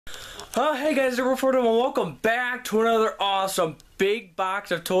Hey guys, it's Fordham, and welcome back to another awesome big box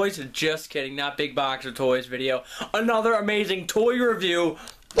of toys. Just kidding, not big box of toys video. Another amazing toy review.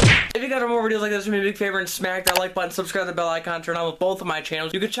 If you guys want more videos like this, do me a big favor and smack that like button, subscribe to the bell icon, turn on with both of my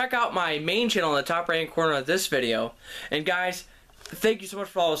channels. You can check out my main channel in the top right hand corner of this video. And guys, thank you so much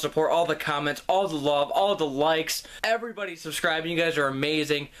for all the support, all the comments, all the love, all the likes. Everybody subscribing, you guys are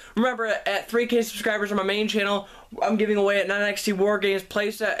amazing. Remember, at 3K subscribers on my main channel, I'm giving away at 9XT War Games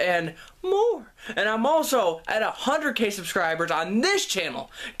playset and more. And I'm also at 100K subscribers on this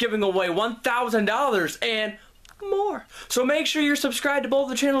channel, giving away $1,000 and more. So make sure you're subscribed to both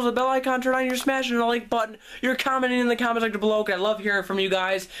the channels, the bell icon, turn on, you're smashing the like button, you're commenting in the comments section below, because I love hearing from you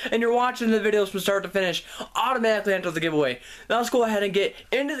guys, and you're watching the videos from start to finish, automatically enter the giveaway. Now let's go ahead and get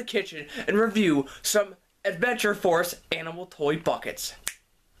into the kitchen and review some Adventure Force animal toy buckets.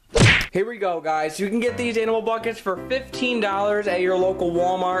 Here we go, guys. You can get these animal buckets for $15 at your local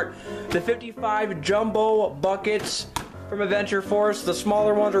Walmart. The 55 jumbo buckets from Adventure Force, the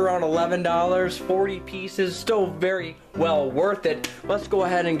smaller ones are around $11, 40 pieces, still very well worth it. Let's go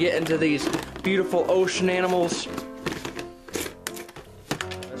ahead and get into these beautiful ocean animals.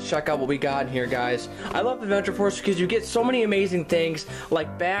 Let's check out what we got in here, guys. I love Adventure Force because you get so many amazing things,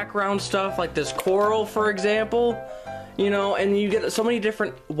 like background stuff, like this coral, for example. You know, and you get so many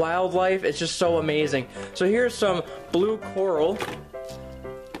different wildlife, it's just so amazing. So here's some blue coral.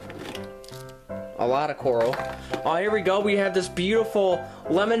 A lot of coral. Oh, here we go. We have this beautiful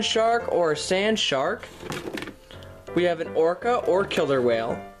lemon shark or sand shark. We have an orca or killer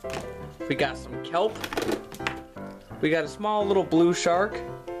whale. We got some kelp. We got a small little blue shark.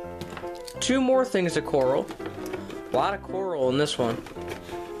 Two more things of coral. A lot of coral in this one.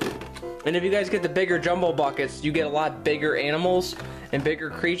 And if you guys get the bigger jumbo buckets, you get a lot bigger animals and bigger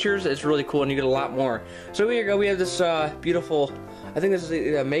creatures. It's really cool, and you get a lot more. So here we go. We have this beautiful, I think this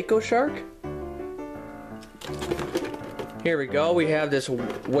is a mako shark. Here we go, we have this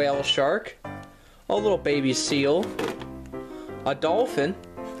whale shark, a little baby seal, a dolphin,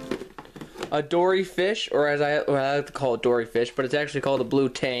 a dory fish, or as I like to call it dory fish, but it's actually called a blue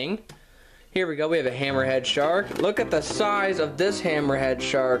tang. Here we go, we have a hammerhead shark. Look at the size of this hammerhead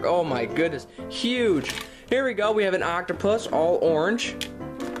shark. Oh my goodness, huge. Here we go, we have an octopus, all orange.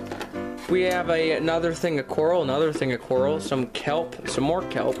 We have another thing of coral, some kelp, some more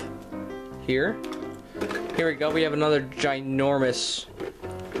kelp here. Here we go, we have another ginormous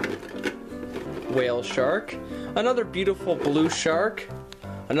whale shark, another beautiful blue shark,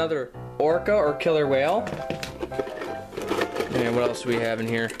 another orca or killer whale, and what else do we have in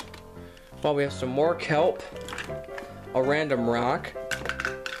here? Well, we have some more kelp, a random rock,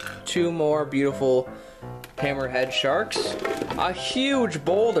 two more beautiful hammerhead sharks, a huge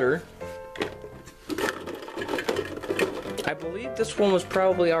boulder. I believe this one was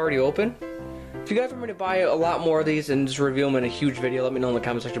probably already open. If you guys want me to buy a lot more of these and just review them in a huge video, let me know in the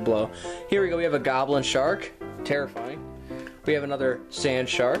comment section below. Here we go, we have a goblin shark. Terrifying. We have another sand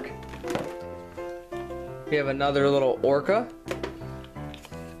shark. We have another little orca.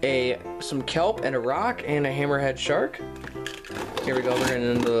 Some kelp and a rock and a hammerhead shark. Here we go, we're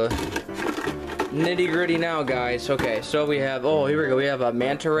getting into the nitty gritty now, guys. Okay, so we have, oh, here we go, we have a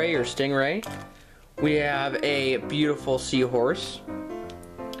manta ray or stingray. We have a beautiful seahorse.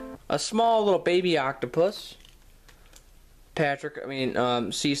 A small little baby octopus.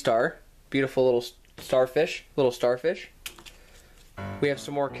 Sea star. Beautiful little starfish. We have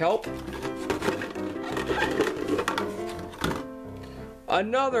some more kelp.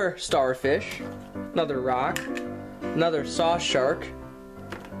 Another starfish. Another rock. Another sauce shark.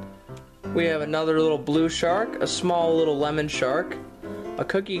 We have another little blue shark. A small little lemon shark. A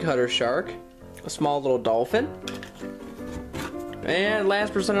cookie cutter shark. A small little dolphin. And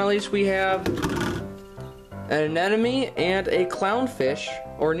last but not least, we have an anemone and a clownfish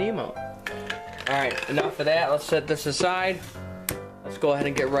or Nemo. Alright, enough of that. Let's set this aside. Let's go ahead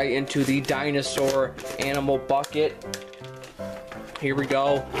and get right into the dinosaur animal bucket. Here we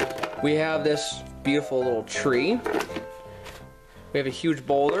go. We have this beautiful little tree. We have a huge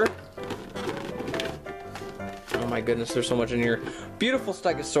boulder. Oh my goodness, there's so much in here. Beautiful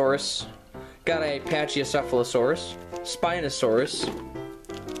Stegosaurus. Got a Pachycephalosaurus. Spinosaurus,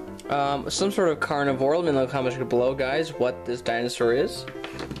 some sort of carnivore. Let me know in the comments below, guys, what this dinosaur is.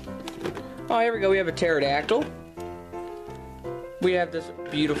 Oh, here we go. We have a pterodactyl. We have this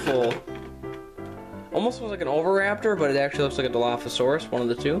beautiful, almost looks like an oviraptor, but it actually looks like a Dilophosaurus, one of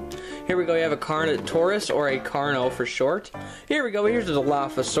the two. Here we go. We have a Carnotaurus, or a Carno for short. Here we go. Here's the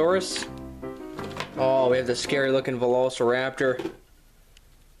Dilophosaurus. Oh, we have the scary-looking Velociraptor.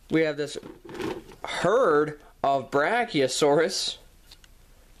 We have this herd of Brachiosaurus.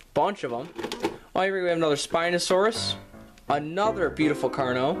 bunch of them. Oh, here we have another Spinosaurus. Another beautiful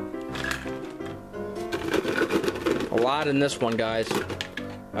Carno. A lot in this one, guys.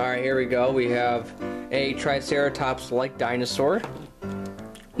 Alright, here we go. We have a Triceratops-like dinosaur.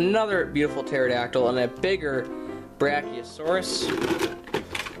 Another beautiful pterodactyl, and a bigger Brachiosaurus.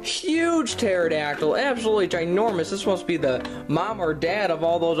 Huge pterodactyl, absolutely ginormous. This must be the mom or dad of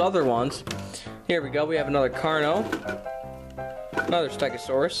all those other ones. Here we go. We have another Carno. Another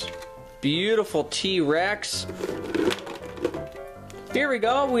Stegosaurus. Beautiful T-Rex. Here we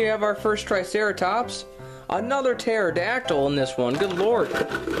go. We have our first Triceratops. Another pterodactyl in this one. Good lord.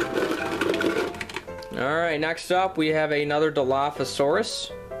 Alright, next up we have another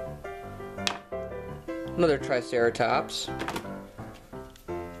Dilophosaurus. Another Triceratops.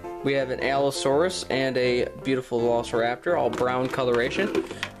 We have an Allosaurus and a beautiful Velociraptor, all brown coloration.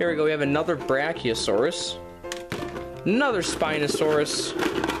 Here we go, we have another Brachiosaurus. Another Spinosaurus.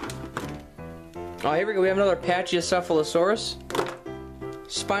 Oh, here we go, we have another Pachycephalosaurus.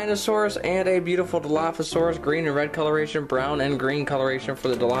 Spinosaurus and a beautiful Dilophosaurus, green and red coloration, brown and green coloration for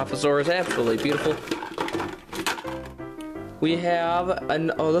the Dilophosaurus. Absolutely beautiful. We have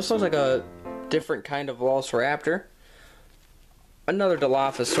an, oh, this looks like a different kind of Velociraptor. Another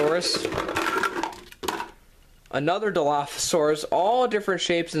Dilophosaurus. Another Dilophosaurus, all different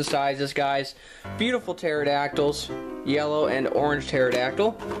shapes and sizes, guys. Beautiful pterodactyls, yellow and orange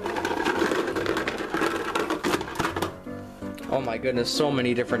pterodactyl. Oh my goodness, so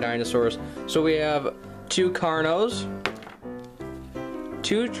many different dinosaurs. So we have two Carnos,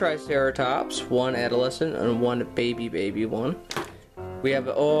 two Triceratops, one adolescent and one baby one. We have,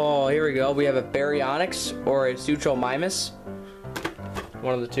 oh, here we go. We have a Baryonyx or a Suchomimus.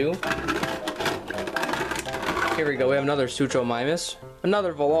 One of the two. Here we go. We have another Suchomimus.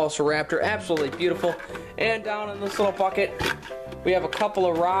 Another Velociraptor. Absolutely beautiful. And down in this little bucket, we have a couple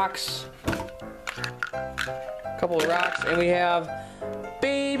of rocks. And we have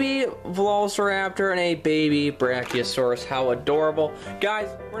baby Velociraptor and a baby Brachiosaurus. How adorable. Guys,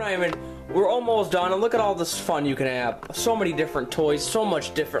 we're almost done, and look at all this fun you can have. So many different toys, so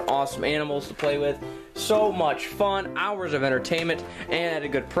much different awesome animals to play with. So much fun, hours of entertainment, and at a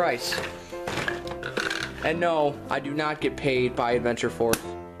good price. And no, I do not get paid by Adventure Force,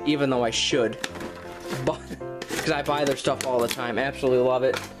 even though I should. But, because I buy their stuff all the time. Absolutely love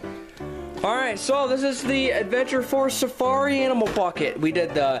it. Alright, so this is the Adventure Force Safari Animal Bucket. We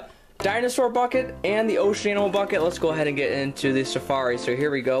did the Dinosaur Bucket and the Ocean Animal Bucket. Let's go ahead and get into the Safari. So here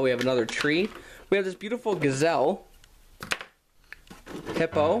we go. We have another tree. We have this beautiful gazelle.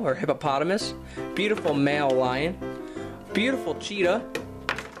 Hippo, or hippopotamus. Beautiful male lion. Beautiful cheetah.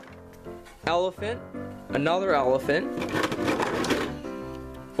 Elephant. Another elephant.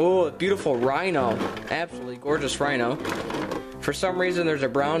 Oh, a beautiful rhino. Absolutely gorgeous rhino. For some reason, there's a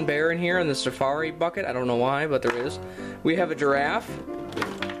brown bear in here in the safari bucket. I don't know why, but there is. We have a giraffe.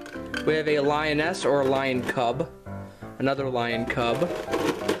 We have a lioness or a lion cub. Another lion cub.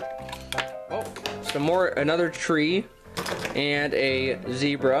 Oh, some more, another tree. And a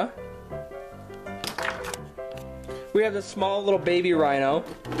zebra. We have this small little baby rhino.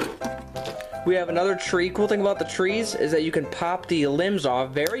 We have another tree. Cool thing about the trees is that you can pop the limbs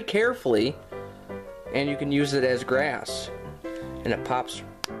off very carefully. And you can use it as grass. And it pops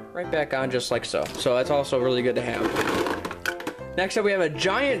right back on just like so. So that's also really good to have. Next up we have a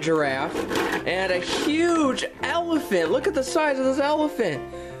giant giraffe and a huge elephant. Look at the size of this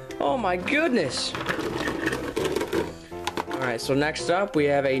elephant. Oh my goodness. Alright, so next up we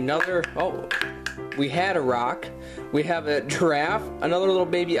have another, oh, we had a rock. We have a giraffe, another little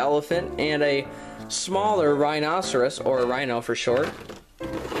baby elephant, and a smaller rhinoceros, or a rhino for short.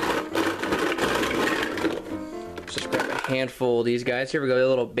 Handful of these guys. Here we go, a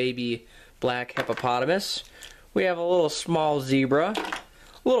little baby black hippopotamus. We have a little small zebra, a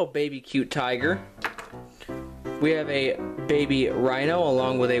little baby cute tiger. We have a baby rhino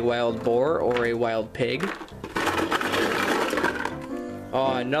along with a wild boar or a wild pig.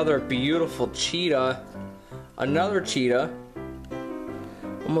 Oh, another beautiful cheetah. Another cheetah.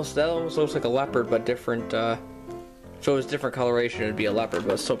 That almost looks like a leopard, but different. So it's different coloration. It'd be a leopard,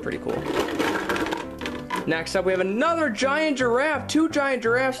 but it's still pretty cool. Next up, we have another giant giraffe. Two giant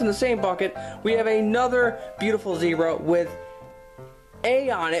giraffes in the same bucket. We have another beautiful zebra with A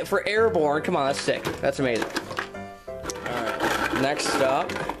on it for airborne. Come on, that's sick. That's amazing. Alright, next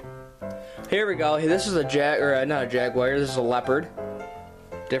up. Here we go. This is a not a jaguar. This is a leopard.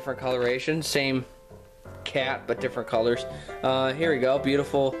 Different coloration. Same cat, but different colors. Here we go.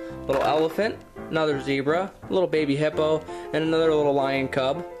 Beautiful little elephant. Another zebra. Little baby hippo. And another little lion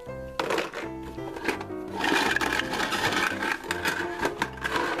cub.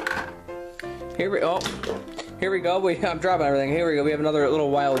 Here we go. I'm dropping everything. Here we go. We have another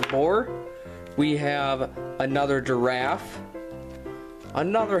little wild boar. We have another giraffe.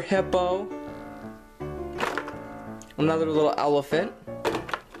 Another hippo. Another little elephant.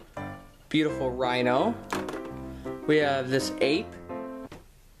 Beautiful rhino. We have this ape.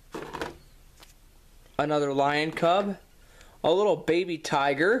 Another lion cub. A little baby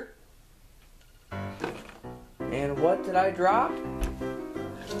tiger. And what did I drop?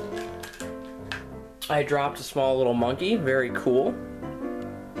 I dropped a small little monkey. Very cool.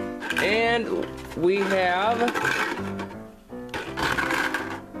 And we have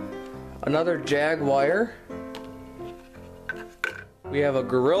another jaguar. We have a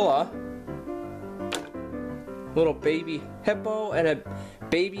gorilla. Little baby hippo and a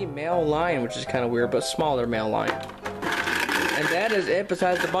baby male lion, which is kind of weird, but smaller male lion. And that is it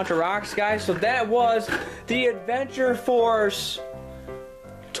besides a bunch of rocks, guys. So that was the Adventure Force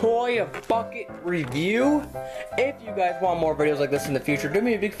toy bucket review. If you guys want more videos like this in the future, do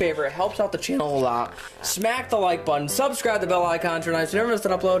me a big favor. It helps out the channel a lot. Smack the like button, subscribe to the bell icon, turn on so you never miss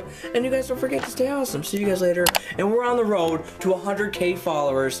an upload, and you guys don't forget to stay awesome. See you guys later. And we're on the road to 100K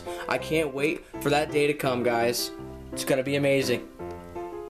followers. I can't wait for that day to come, guys. It's gonna be amazing.